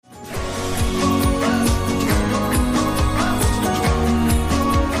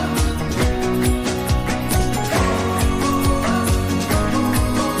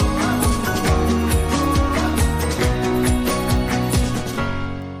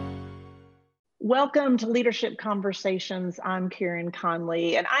Welcome to Leadership Conversations. I'm Karen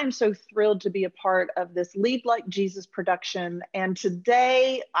Conley, and I'm so thrilled to be a part of this Lead Like Jesus production. And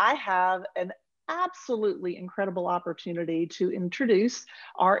today I have an absolutely incredible opportunity to introduce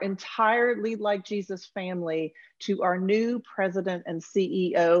our entire Lead Like Jesus family to our new president and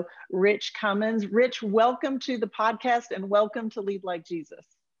CEO, Rich Cummins. Rich, welcome to the podcast and welcome to Lead Like Jesus.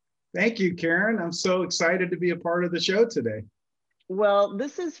 Thank you, Karen. I'm so excited to be a part of the show today. Well,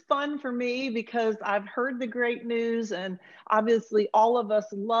 this is fun for me because I've heard the great news, and obviously all of us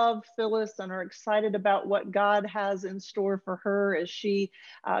love Phyllis and are excited about what God has in store for her as she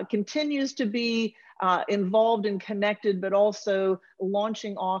continues to be involved and connected, but also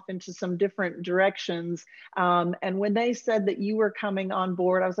launching off into some different directions. And when they said that you were coming on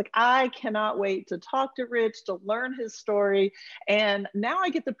board, I was like, I cannot wait to talk to Rich, to learn his story. And now I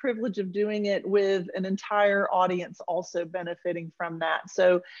get the privilege of doing it with an entire audience also benefiting from that.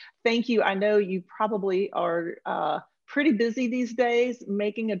 So thank you. I know you probably are pretty busy these days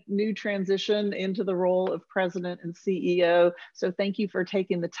making a new transition into the role of president and CEO. So thank you for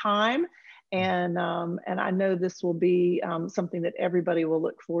taking the time. And I know this will be something that everybody will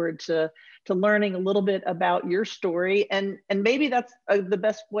look forward to learning a little bit about your story. And maybe that's the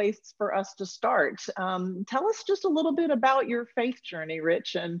best place for us to start. Tell us just a little bit about your faith journey,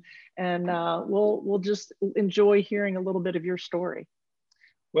 Rich, and we'll just enjoy hearing a little bit of your story.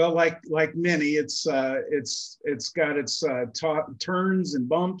 Well, like many, it's got its turns and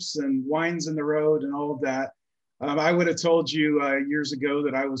bumps and winds in the road and all of that. I would have told you years ago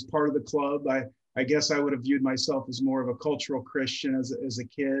that I was part of the club. I guess I would have viewed myself as more of a cultural Christian as a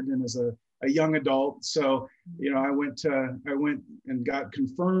kid and as a young adult. So, I went and got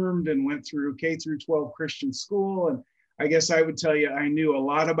confirmed and went through K through 12 Christian school. And I guess I would tell you, I knew a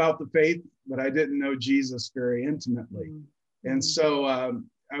lot about the faith, but I didn't know Jesus very intimately. Mm-hmm. And so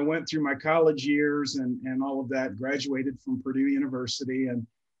I went through my college years and all of that, graduated from Purdue University, and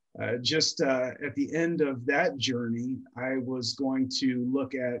just at the end of that journey, I was going to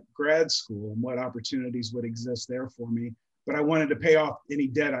look at grad school and what opportunities would exist there for me. But I wanted to pay off any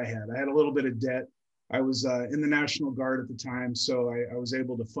debt I had. I had a little bit of debt. I was in the National Guard at the time, so I was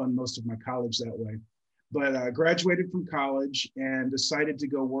able to fund most of my college that way. But I graduated from college and decided to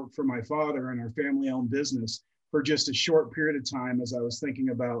go work for my father in our family-owned business for just a short period of time as I was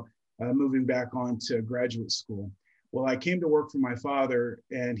thinking about moving back on to graduate school. Well, I came to work for my father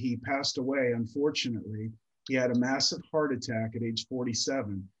and he passed away, unfortunately. He had a massive heart attack at age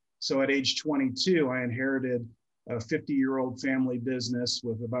 47. So at age 22, I inherited a 50-year-old family business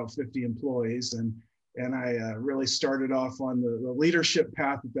with about 50 employees. And I really started off on the leadership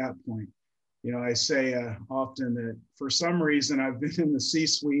path at that point. I say often that for some reason, I've been in the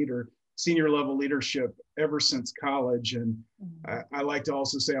C-suite or senior level leadership ever since college. And I like to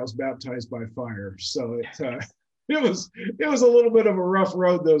also say I was baptized by fire. So it was a little bit of a rough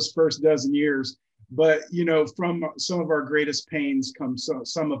road those first dozen years, but from some of our greatest pains come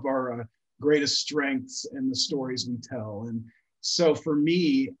some of our greatest strengths and the stories we tell. And so for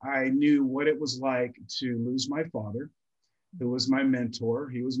me, I knew what it was like to lose my father, who was my mentor.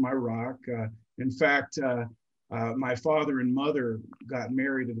 He was my rock. In fact, my father and mother got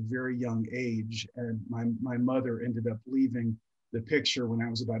married at a very young age, and my mother ended up leaving the picture when I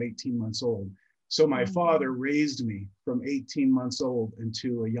was about 18 months old. So my father raised me from 18 months old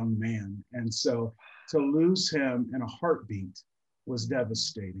into a young man. And so to lose him in a heartbeat was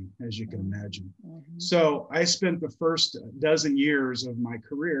devastating, as you can imagine. Mm-hmm. So I spent the first dozen years of my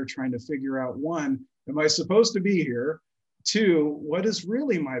career trying to figure out, one, am I supposed to be here? Two, what is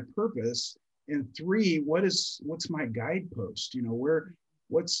really my purpose? And three, what's my guidepost?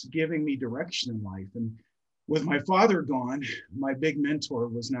 What's giving me direction in life? And with my father gone, my big mentor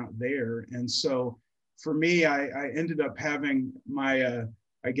was not there. And so for me, I ended up having my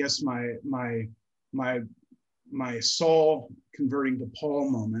Saul converting to Paul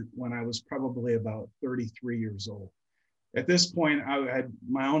moment when I was probably about 33 years old. At this point, I had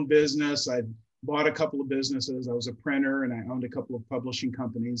my own business. I'd bought a couple of businesses. I was a printer and I owned a couple of publishing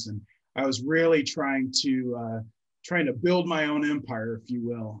companies. And I was really trying to build my own empire, if you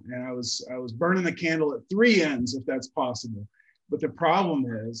will. And I was burning the candle at three ends, if that's possible. But the problem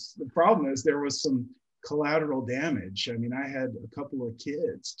is there was some collateral damage. I mean, I had a couple of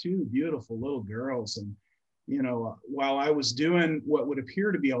kids, two beautiful little girls. And, while I was doing what would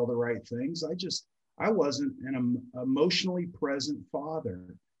appear to be all the right things, I wasn't an emotionally present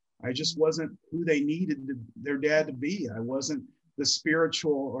father. I just wasn't who they needed their dad to be. I wasn't the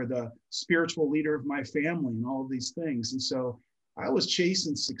spiritual leader of my family and all of these things. And so I was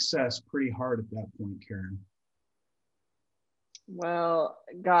chasing success pretty hard at that point, Karen. Well,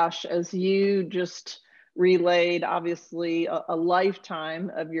 gosh, as you just relayed, obviously a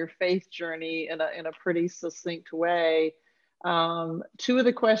lifetime of your faith journey in a pretty succinct way. Two of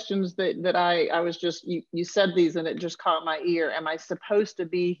the questions that I was just, you said these and it just caught my ear. Am I supposed to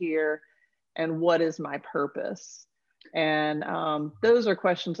be here? And what is my purpose? And those are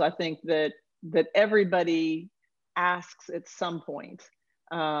questions I think that everybody asks at some point.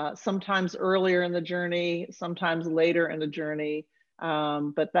 Sometimes earlier in the journey, sometimes later in the journey.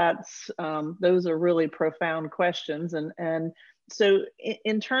 But those are really profound questions. And so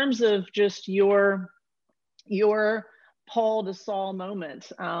in terms of just your Paul to Saul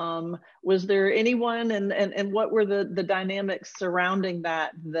moment, was there anyone and what were the dynamics surrounding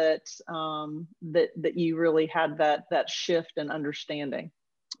that you really had that shift and understanding?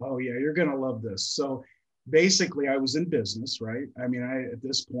 Oh yeah, you're gonna love this. So basically, I was in business, right? I mean, at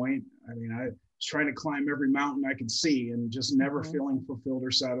this point, I was trying to climb every mountain I could see, and just never feeling fulfilled or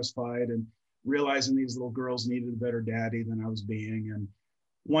satisfied, and realizing these little girls needed a better daddy than I was being. And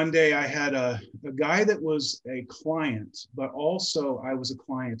one day, I had a guy that was a client, but also I was a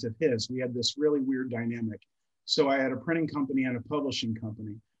client of his. We had this really weird dynamic. So I had a printing company and a publishing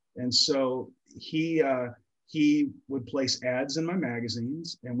company, and so he would place ads in my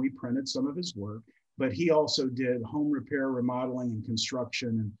magazines, and we printed some of his work, but he also did home repair, remodeling, and construction.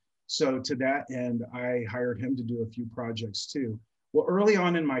 And so to that end, I hired him to do a few projects too. Well, early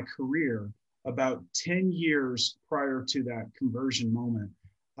on in my career, about 10 years prior to that conversion moment,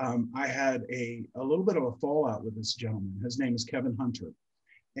 I had a little bit of a fallout with this gentleman. His name is Kevin Hunter.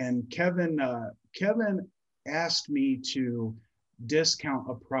 And Kevin asked me to discount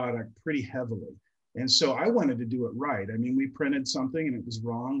a product pretty heavily. And so I wanted to do it right. I mean, we printed something and it was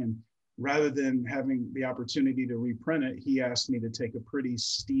wrong. And rather than having the opportunity to reprint it, he asked me to take a pretty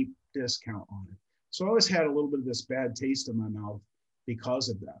steep discount on it. So I always had a little bit of this bad taste in my mouth because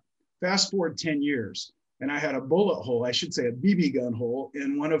of that. Fast forward 10 years, and I had a bullet hole, I should say a BB gun hole,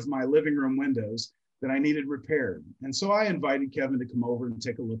 in one of my living room windows that I needed repaired. And so I invited Kevin to come over and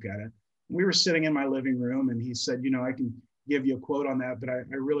take a look at it. We were sitting in my living room, and he said, you know, I can give you a quote on that, but I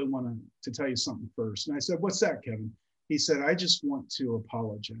really want to tell you something first. And I said, what's that, Kevin? He said, I just want to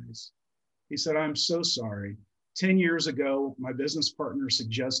apologize. He said, I'm so sorry. 10 years ago, my business partner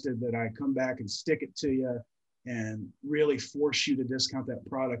suggested that I come back and stick it to you and really force you to discount that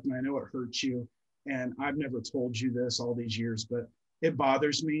product. And I know it hurts you. And I've never told you this all these years, but it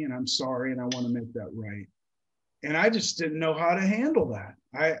bothers me, and I'm sorry, and I want to make that right. And I just didn't know how to handle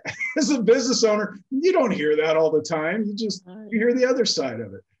that. As a business owner, you don't hear that all the time. You hear the other side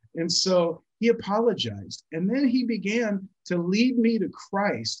of it. And so he apologized. And then he began to lead me to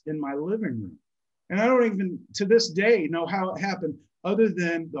Christ in my living room. And I don't even, to this day, know how it happened, other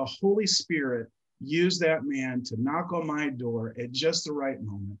than the Holy Spirit used that man to knock on my door at just the right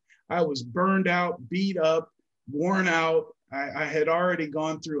moment. I was burned out, beat up, worn out. I had already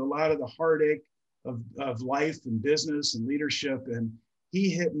gone through a lot of the heartache of life and business and leadership. And he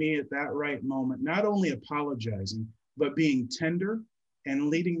hit me at that right moment, not only apologizing, but being tender and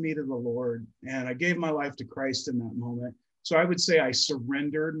leading me to the Lord. And I gave my life to Christ in that moment. So I would say I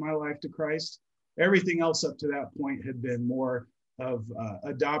surrendered my life to Christ. Everything else up to that point had been more of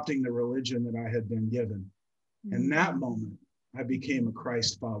adopting the religion that I had been given. In that moment, I became a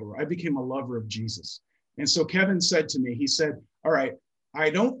Christ follower. I became a lover of Jesus. And so Kevin said to me, he said, all right, I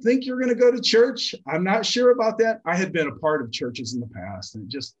don't think you're going to go to church. I'm not sure about that. I had been a part of churches in the past and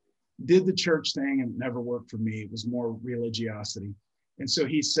just did the church thing, and it never worked for me. It was more religiosity. And so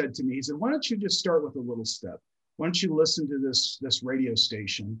he said to me, he said, why don't you just start with a little step? Why don't you listen to this radio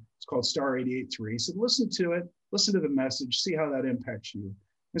station? It's called Star 88.3. He said, listen to it, listen to the message, see how that impacts you.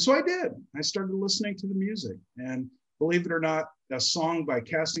 And so I did. I started listening to the music. And believe it or not, a song by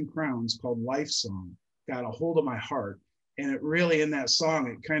Casting Crowns called Life Song got a hold of my heart. And it really, in that song,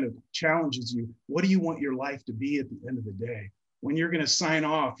 it kind of challenges you. What do you want your life to be at the end of the day? When you're going to sign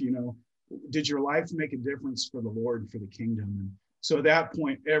off, you know, did your life make a difference for the Lord and for the kingdom? And so at that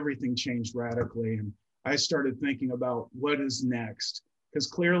point, everything changed radically. And I started thinking about what is next. Because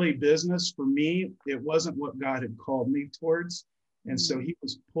clearly business, for me, it wasn't what God had called me towards. And so he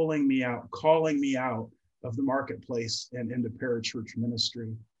was pulling me out, calling me out of the marketplace and into parachurch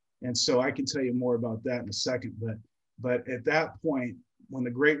ministry. And so I can tell you more about that in a second. But at that point, when the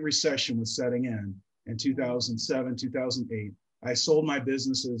Great Recession was setting in 2007, 2008, I sold my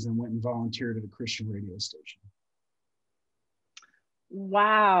businesses and went and volunteered at a Christian radio station.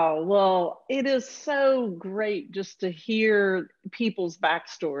 Wow. Well, it is so great just to hear people's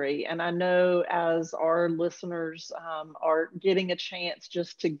backstory. And I know as our listeners are getting a chance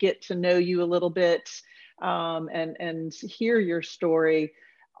just to get to know you a little bit, and hear your story.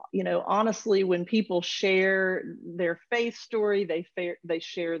 You know, honestly, when people share their faith story, they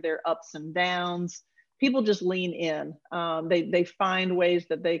share their ups and downs. People just lean in. They find ways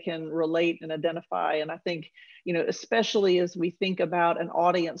that they can relate and identify. And I think, you know, especially as we think about an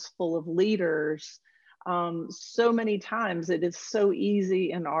audience full of leaders, so many times it is so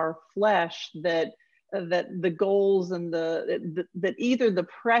easy in our flesh that the goals and that either the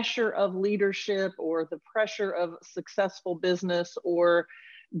pressure of leadership or the pressure of successful business or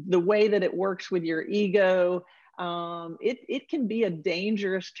the way that it works with your ego, it can be a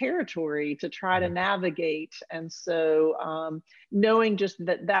dangerous territory to try to navigate. And so knowing just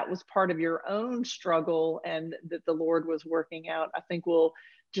that that was part of your own struggle and that the Lord was working out, I think will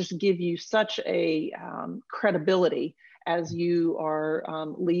just give you such a credibility as you are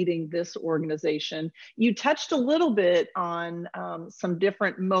leading this organization. You touched a little bit on some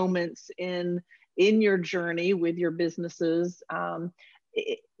different moments in your journey with your businesses.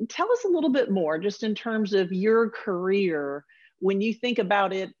 Tell us a little bit more, just in terms of your career. When you think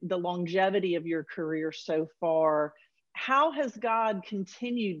about it, the longevity of your career so far, how has God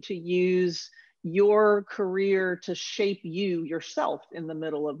continued to use your career to shape you yourself in the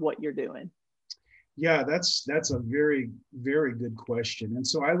middle of what you're doing? Yeah, that's a very, very good question. And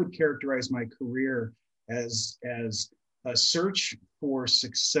so I would characterize my career as a search for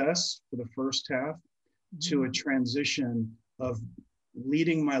success for the first half, to a transition of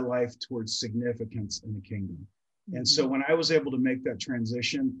leading my life towards significance in the kingdom. And so when I was able to make that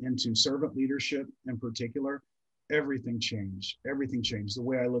transition into servant leadership in particular, everything changed. Everything changed. The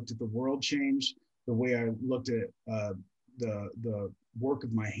way I looked at the world changed. The way I looked at the work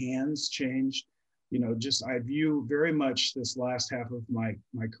of my hands changed. You know, just I view very much this last half of my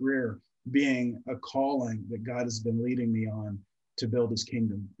career being a calling that God has been leading me on to build his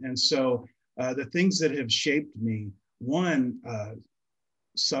kingdom. And so the things that have shaped me, one,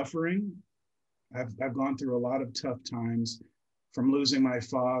 suffering. I've gone through a lot of tough times, from losing my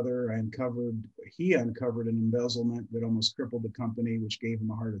father. He uncovered an embezzlement that almost crippled the company, which gave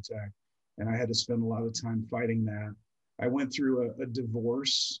him a heart attack. And I had to spend a lot of time fighting that. I went through a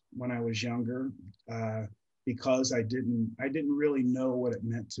divorce when I was younger because I didn't really know what it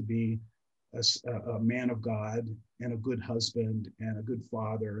meant to be a man of God and a good husband and a good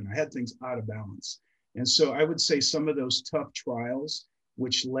father. And I had things out of balance. And so I would say some of those tough trials,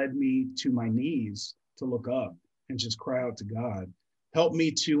 which led me to my knees to look up and just cry out to God, helped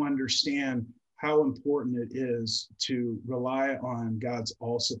me to understand how important it is to rely on God's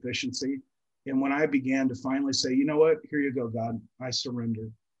all sufficiency. And when I began to finally say, you know what, here you go, God, I surrender.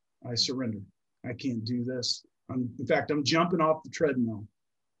 I surrender. I can't do this. In fact, I'm jumping off the treadmill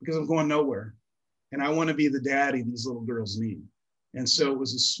because I'm going nowhere. And I want to be the daddy these little girls need. And so it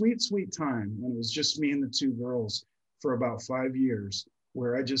was a sweet, sweet time when it was just me and the two girls for about 5 years,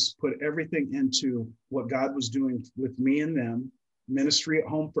 where I just put everything into what God was doing with me and them, ministry at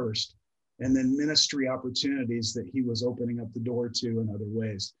home first, and then ministry opportunities that he was opening up the door to in other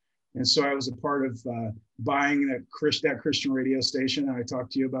ways. And so I was a part of buying that Christian radio station that I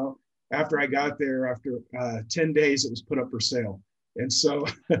talked to you about. After I got there, after 10 days, it was put up for sale. And so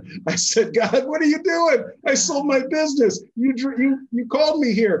I said, God, what are you doing? I sold my business. You called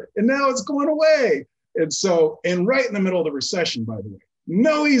me here, and now it's going away. And right in the middle of the recession, by the way,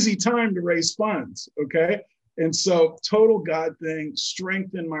 no easy time to raise funds, okay? And so total God thing,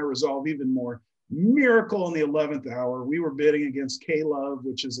 strengthened my resolve even more. Miracle in the 11th hour. We were bidding against K-Love,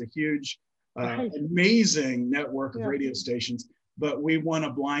 which is a huge, amazing network of radio stations, but we won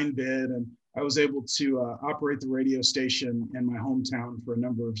a blind bid, and I was able to operate the radio station in my hometown for a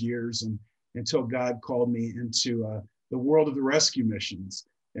number of years, and until God called me into the world of the rescue missions.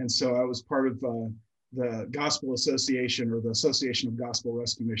 And so I was part of the Gospel Association, or the Association of Gospel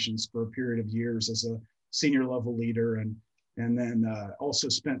Rescue Missions, for a period of years as a senior level leader, and then also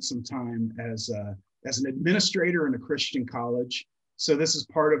spent some time as an administrator in a Christian college. So this is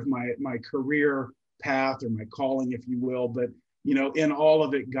part of my career path, or my calling, if you will. But you know, in all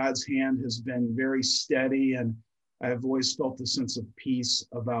of it, God's hand has been very steady, and I've always felt a sense of peace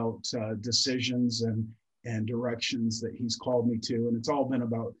about decisions and directions that he's called me to, and it's all been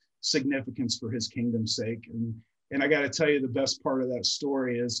about significance for his kingdom's sake. And I got to tell you, the best part of that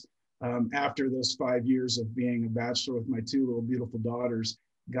story is after those 5 years of being a bachelor with my two little beautiful daughters,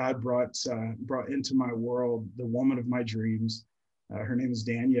 God brought into my world the woman of my dreams. Her name is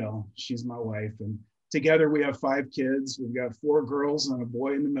Danielle. She's my wife, and together we have 5 kids. We've got 4 girls and a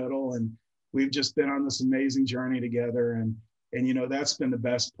boy in the middle, and we've just been on this amazing journey together. And you know, that's been the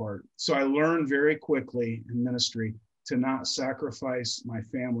best part. So I learned very quickly in ministry to not sacrifice my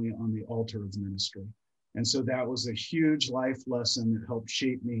family on the altar of ministry. And so that was a huge life lesson that helped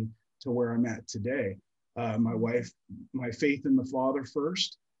shape me to where I'm at today. My wife, my faith in the Father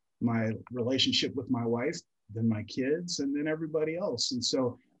first, my relationship with my wife, then my kids, and then everybody else. And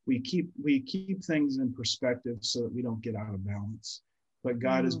so we keep things in perspective so that we don't get out of balance. But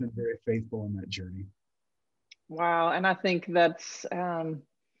God has been very faithful in that journey. Wow. And I think that's,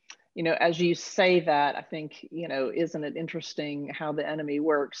 as you say that, I think, isn't it interesting how the enemy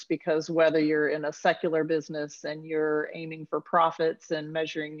works? Because whether you're in a secular business and you're aiming for profits and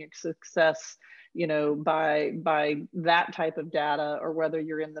measuring your success, by that type of data, or whether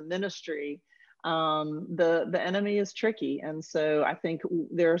you're in the ministry, the enemy is tricky. And so I think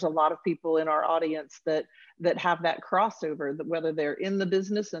there's a lot of people in our audience that have that crossover, that whether they're in the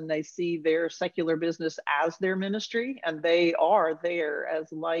business and they see their secular business as their ministry and they are there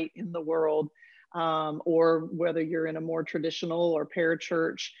as light in the world, or whether you're in a more traditional or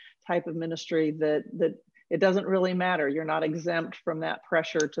parachurch type of ministry, that it doesn't really matter. You're not exempt from that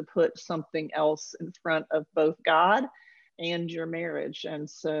pressure to put something else in front of both God and your marriage. And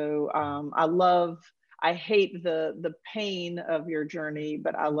so I hate the pain of your journey,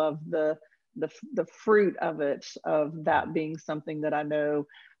 but I love the fruit of it, of that being something that I know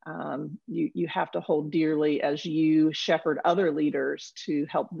you have to hold dearly as you shepherd other leaders to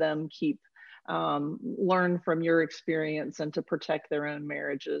help them learn from your experience and to protect their own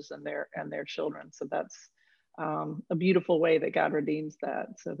marriages and their children. So that's a beautiful way that God redeems that.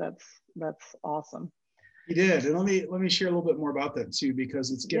 So that's awesome. He did. And let me share a little bit more about that too, because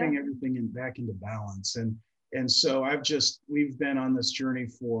it's getting everything back into balance. And so we've been on this journey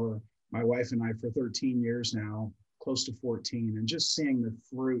for my wife and I for 13 years now, close to 14, and just seeing the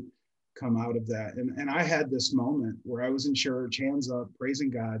fruit come out of that. And I had this moment where I was in church, hands up,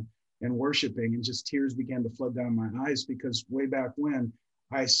 praising God and worshiping, and just tears began to flood down my eyes, because way back when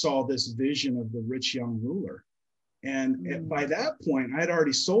I saw this vision of the rich young ruler. And by that point, I had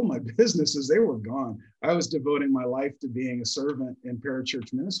already sold my businesses. They were gone. I was devoting my life to being a servant in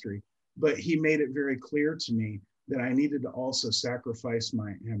parachurch ministry. But he made it very clear to me that I needed to also sacrifice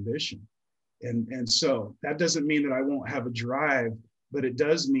my ambition. And so that doesn't mean that I won't have a drive, but it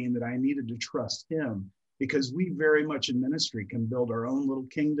does mean that I needed to trust him, because we very much in ministry can build our own little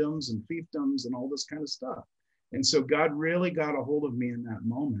kingdoms and fiefdoms and all this kind of stuff. And so God really got a hold of me in that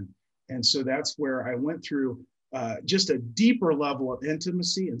moment. And so that's where I went through just a deeper level of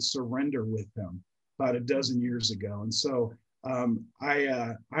intimacy and surrender with him about a dozen years ago. And so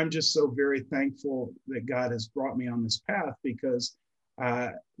I'm just so very thankful that God has brought me on this path, because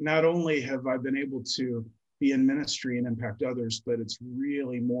not only have I been able to be in ministry and impact others, but it's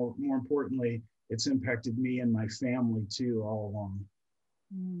really more importantly, it's impacted me and my family too all along.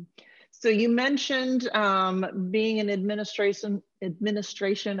 So you mentioned being in administration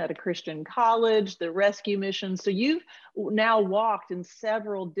at a Christian college, the rescue mission. So you've now walked in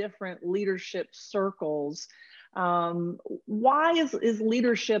several different leadership circles. Why is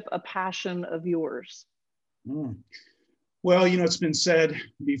leadership a passion of yours? Well, it's been said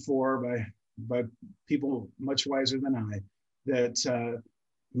before by people much wiser than I, that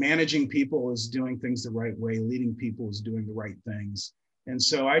managing people is doing things the right way, leading people is doing the right things. And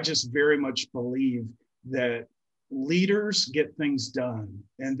so I just very much believe that leaders get things done,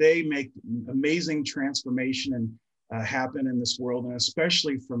 and they make amazing transformation and happen in this world, and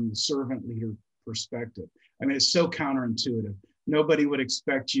especially from the servant leader perspective. I mean, it's so counterintuitive. Nobody would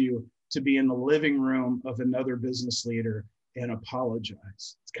expect you to be in the living room of another business leader and apologize.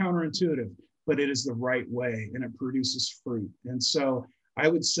 It's counterintuitive, but it is the right way, and it produces fruit. And so I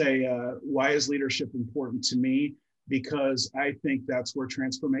would say, why is leadership important to me? Because I think that's where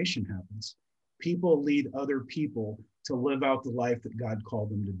transformation happens. People lead other people to live out the life that God called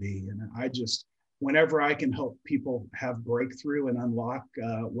them to be. And whenever I can help people have breakthrough and unlock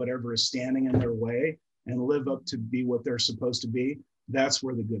whatever is standing in their way and live up to be what they're supposed to be, that's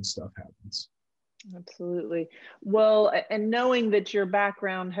where the good stuff happens. Absolutely. Well, and knowing that your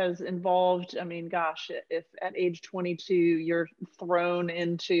background has involved, I mean, gosh, if at age 22, you're thrown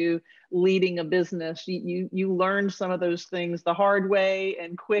into leading a business, you learned some of those things the hard way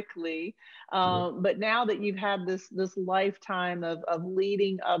and quickly. But now that you've had this lifetime of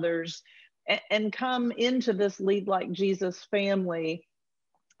leading others and come into this Lead Like Jesus family,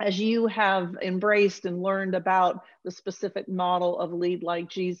 as you have embraced and learned about the specific model of Lead Like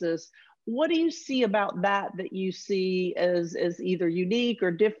Jesus, what do you see about that you see as either unique or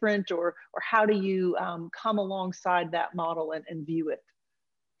different, or how do you come alongside that model and view it?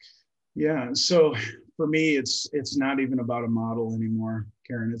 Yeah, so for me, it's not even about a model anymore,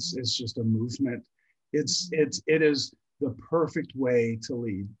 Karen. It's just a movement. It is the perfect way to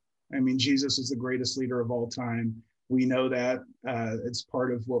lead. I mean, Jesus is the greatest leader of all time. We know that. It's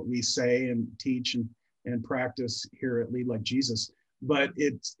part of what we say and teach and practice here at Lead Like Jesus, but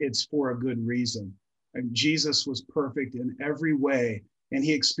it's for a good reason. And Jesus was perfect in every way, and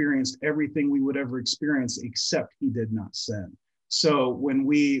he experienced everything we would ever experience, except he did not sin. So when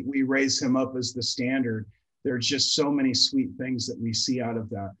we raise him up as the standard, there's just so many sweet things that we see out of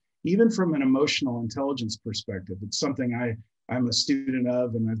that. Even from an emotional intelligence perspective, it's something I'm a student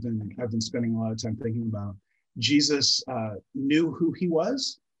of, and I've been spending a lot of time thinking about. Jesus knew who he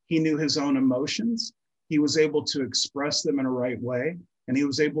was. He knew his own emotions. He was able to express them in a right way, and he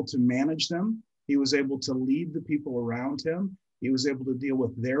was able to manage them. He was able to lead the people around him. He was able to deal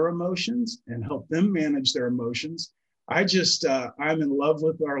with their emotions and help them manage their emotions. I'm in love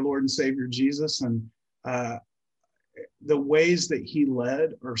with our Lord and Savior Jesus, and the ways that he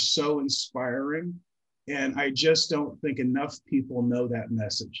led are so inspiring. And I just don't think enough people know that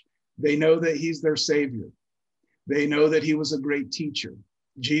message. They know that he's their Savior. They know that he was a great teacher.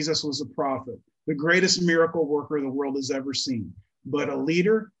 Jesus was a prophet, the greatest miracle worker the world has ever seen. But a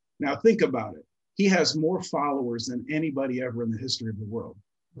leader, now think about it. He has more followers than anybody ever in the history of the world.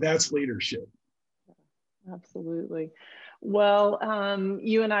 That's leadership. Absolutely. Well,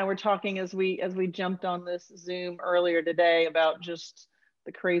 you and I were talking as we jumped on this Zoom earlier today about just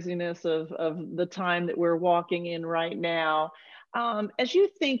the craziness of the time that we're walking in right now. As you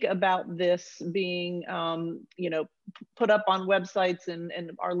think about this being, put up on websites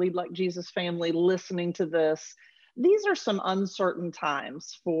and our Lead Like Jesus family listening to this, these are some uncertain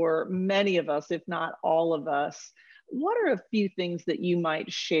times for many of us, if not all of us. What are a few things that you might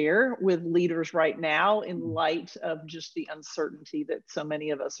share with leaders right now in light of just the uncertainty that so many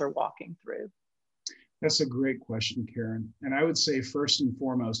of us are walking through? That's a great question, Karen. And I would say first and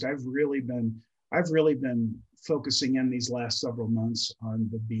foremost, I've really been focusing in these last several months on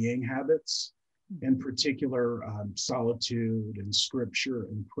the being habits, in particular, solitude and scripture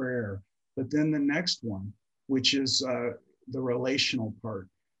and prayer. But then the next one, which is the relational part,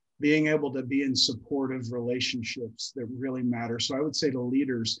 being able to be in supportive relationships that really matter. So I would say to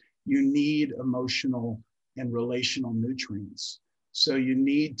leaders, you need emotional and relational nutrients. So you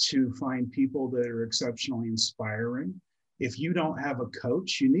need to find people that are exceptionally inspiring. If you don't have a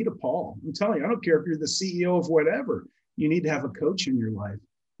coach, you need a Paul. I'm telling you, I don't care if you're the CEO of whatever, you need to have a coach in your life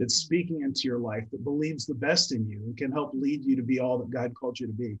that's speaking into your life, that believes the best in you and can help lead you to be all that God called you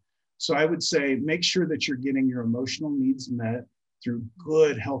to be. So I would say, make sure that you're getting your emotional needs met through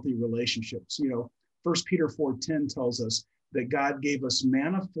good, healthy relationships. 1 Peter 4:10 tells us that God gave us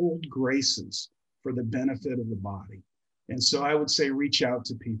manifold graces for the benefit of the body. And so I would say, reach out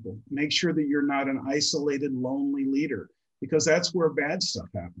to people. Make sure that you're not an isolated, lonely leader, because that's where bad stuff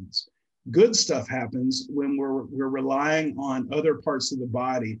happens. Good stuff happens when we're relying on other parts of the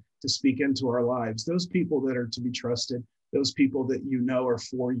body to speak into our lives. Those people that are to be trusted, those people that you know are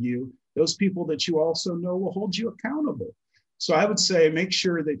for you, those people that you also know will hold you accountable. So I would say, make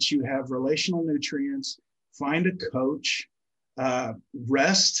sure that you have relational nutrients, find a coach,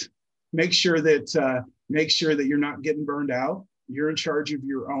 rest, make sure that you're not getting burned out. You're in charge of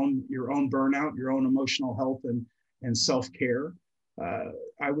your own burnout, your own emotional health and self-care.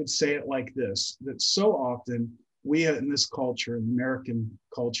 I would say it like this, that so often we in this culture, in American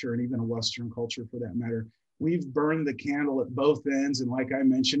culture, and even a Western culture for that matter, we've burned the candle at both ends. And like I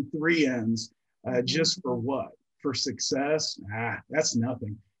mentioned, 3 ends, just for what? For success? That's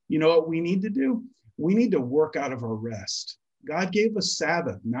nothing. You know what we need to do? We need to work out of our rest. God gave us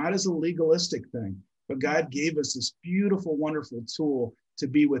Sabbath, not as a legalistic thing, but God gave us this beautiful, wonderful tool to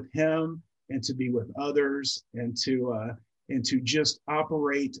be with him and to be with others and to just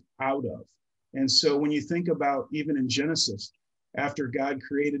operate out of. And so when you think about even in Genesis, after God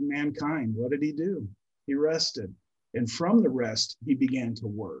created mankind, what did he do? He rested. And from the rest, he began to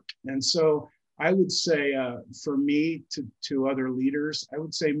work. And so I would say for me to other leaders, I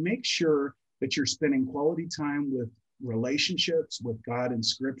would say make sure that you're spending quality time with relationships with God and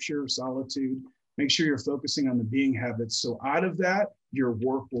scripture, solitude. Make sure you're focusing on the being habits. So out of that, your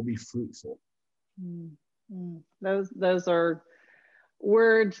work will be fruitful. Those are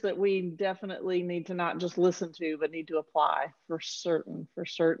words that we definitely need to not just listen to, but need to apply for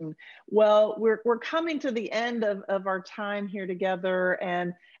certain. Well, we're coming to the end of our time here together,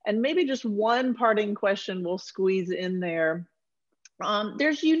 and maybe just one parting question we'll squeeze in there.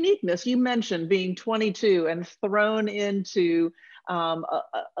 There's uniqueness. You mentioned being 22 and thrown into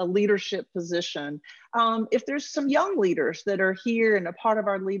a leadership position. If there's some young leaders that are here and a part of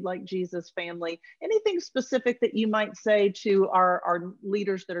our Lead Like Jesus family, anything specific that you might say to our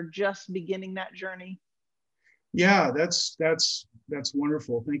leaders that are just beginning that journey? Yeah, that's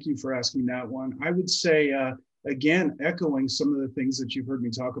wonderful. Thank you for asking that one. I would say, again, echoing some of the things that you've heard me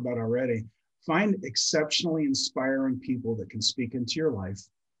talk about already, find exceptionally inspiring people that can speak into your life.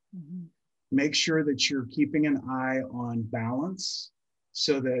 Mhm. Make sure that you're keeping an eye on balance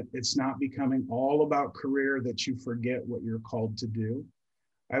so that it's not becoming all about career, that you forget what you're called to do.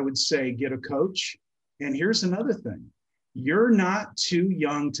 I would say get a coach. And here's another thing, you're not too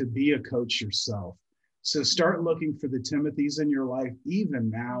young to be a coach yourself. So start looking for the Timothys in your life, even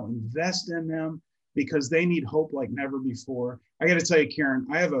now. Invest in them because they need hope like never before. I got to tell you, Karen,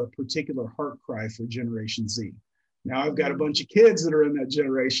 I have a particular heart cry for Generation Z. Now I've got a bunch of kids that are in that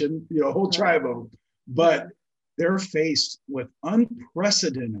generation, a whole tribe of them, but they're faced with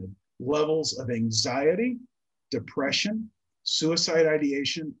unprecedented levels of anxiety, depression, suicide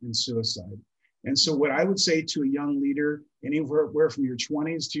ideation, and suicide. And so, what I would say to a young leader, anywhere from your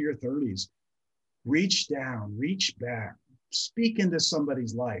 20s to your 30s, reach down, reach back, speak into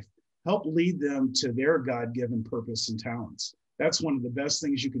somebody's life, help lead them to their God-given purpose and talents. That's one of the best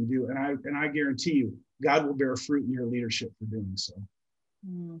things you can do. And I guarantee you, God will bear fruit in your leadership for doing so.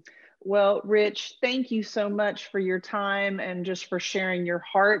 Well, Rich, thank you so much for your time and just for sharing your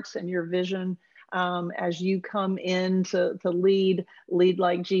hearts and your vision as you come in to lead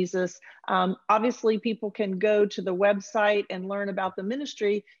like Jesus. Obviously, people can go to the website and learn about the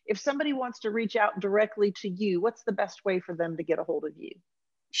ministry. If somebody wants to reach out directly to you, what's the best way for them to get a hold of you?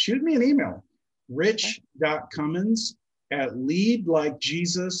 Shoot me an email,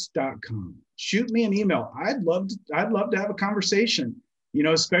 rich.cummins@leadlikejesus.com. Shoot me an email. I'd love to have a conversation,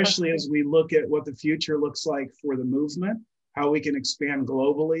 especially as we look at what the future looks like for the movement, how we can expand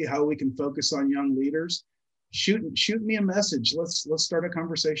globally, how we can focus on young leaders. Shoot me a message. Let's start a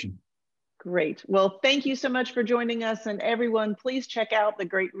conversation. Great. Well, thank you so much for joining us. And everyone, please check out the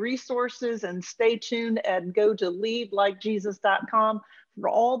great resources and stay tuned and go to leadlikejesus.com for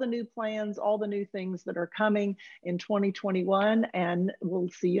all the new plans, all the new things that are coming in 2021. And we'll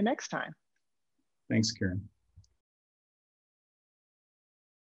see you next time. Thanks, Karen.